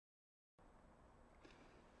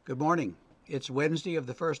Good morning. It's Wednesday of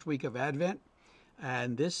the first week of Advent,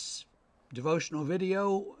 and this devotional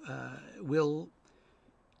video will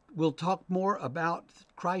talk more about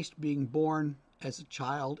Christ being born as a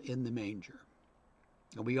child in the manger.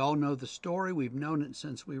 And we all know the story. We've known it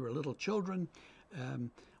since we were little children.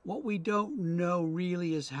 What we don't know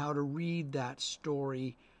really is how to read that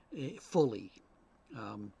story fully.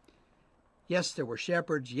 Yes, there were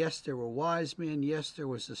shepherds. Yes, there were wise men. Yes, there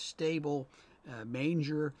was a stable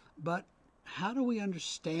manger. But how do we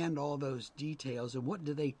understand all those details, and what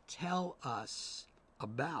do they tell us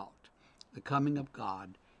about the coming of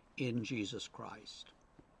God in Jesus Christ?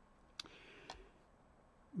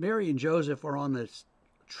 Mary and Joseph are on this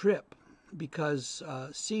trip because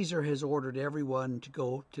Caesar has ordered everyone to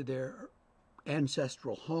go to their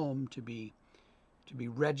ancestral home to be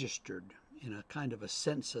registered in a kind of a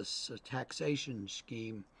census, a taxation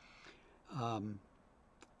scheme.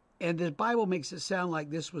 And the Bible makes it sound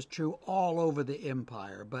like this was true all over the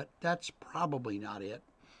empire, but that's probably not it.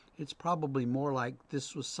 It's probably more like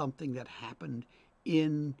this was something that happened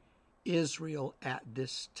in Israel at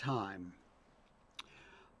this time.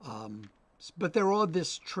 But they're on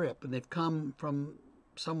this trip, and they've come from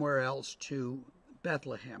somewhere else to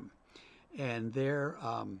Bethlehem. And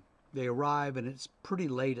they arrive, and it's pretty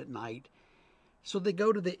late at night. So they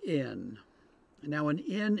go to the inn. Now, an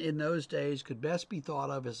inn in those days could best be thought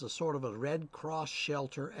of as a sort of a Red Cross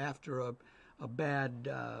shelter after a bad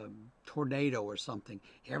tornado or something.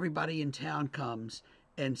 Everybody in town comes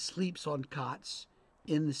and sleeps on cots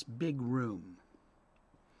in this big room.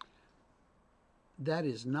 That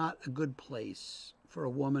is not a good place for a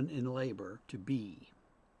woman in labor to be,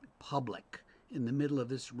 public, in the middle of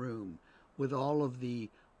this room, with all of the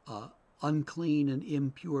unclean and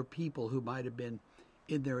impure people who might have been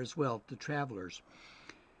in there as well, the travelers.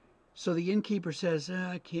 So the innkeeper says,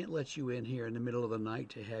 I can't let you in here in the middle of the night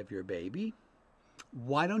to have your baby.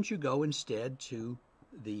 Why don't you go instead to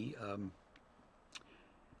the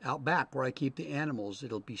out back where I keep the animals?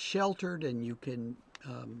 It'll be sheltered, and you can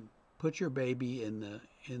put your baby in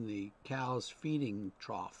the cow's feeding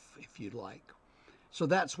trough if you'd like. So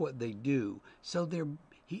that's what they do. So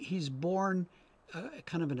he's born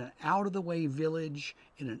kind of in an out-of-the-way village,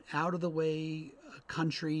 in an out-of-the-way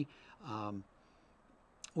country,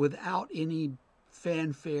 without any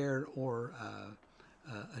fanfare or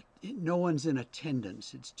no one's in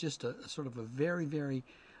attendance. It's just a sort of a very, very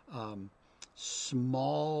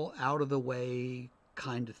small, out-of-the-way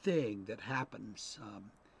kind of thing that happens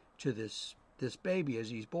to this baby as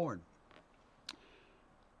he's born.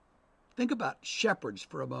 Think about shepherds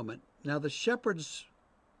for a moment. Now, the shepherds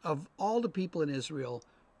of all the people in Israel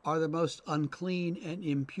are the most unclean and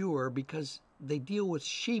impure because they deal with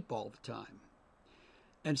sheep all the time.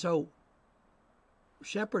 And so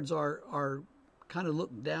shepherds are kind of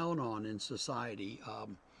looked down on in society.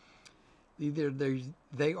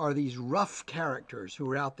 They are these rough characters who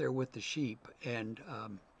are out there with the sheep, and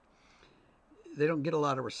they don't get a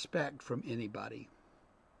lot of respect from anybody,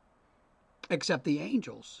 except the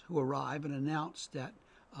angels who arrive and announce that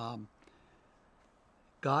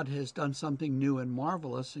God has done something new and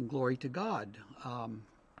marvelous, and glory to God.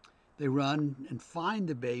 They run and find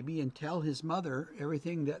the baby and tell his mother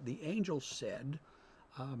everything that the angels said.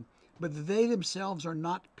 But they themselves are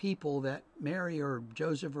not people that Mary or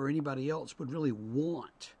Joseph or anybody else would really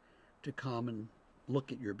want to come and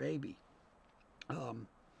look at your baby.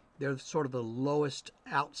 They're sort of the lowest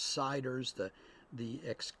outsiders, the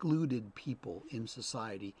excluded people in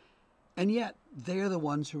society. And yet, they're the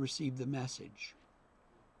ones who receive the message.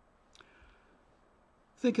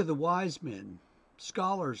 Think of the wise men,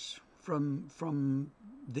 scholars from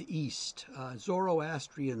the East,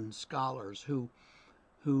 Zoroastrian scholars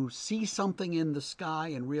who see something in the sky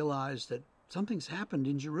and realize that something's happened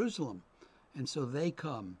in Jerusalem, and so they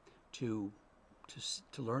come to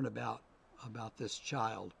learn about this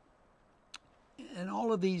child. And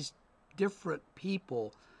all of these different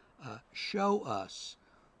people show us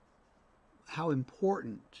how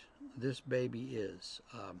important this baby is,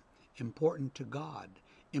 important to God,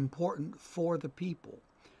 important for the people.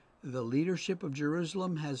 The leadership of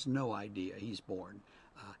Jerusalem has no idea he's born.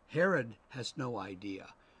 Herod has no idea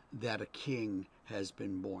that a king has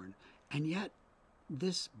been born. And yet,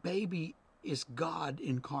 this baby is God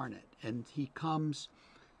incarnate, and he comes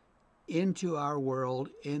into our world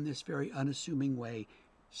in this very unassuming way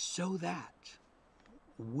so that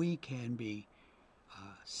we can be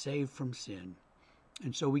saved from sin.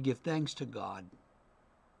 And so we give thanks to God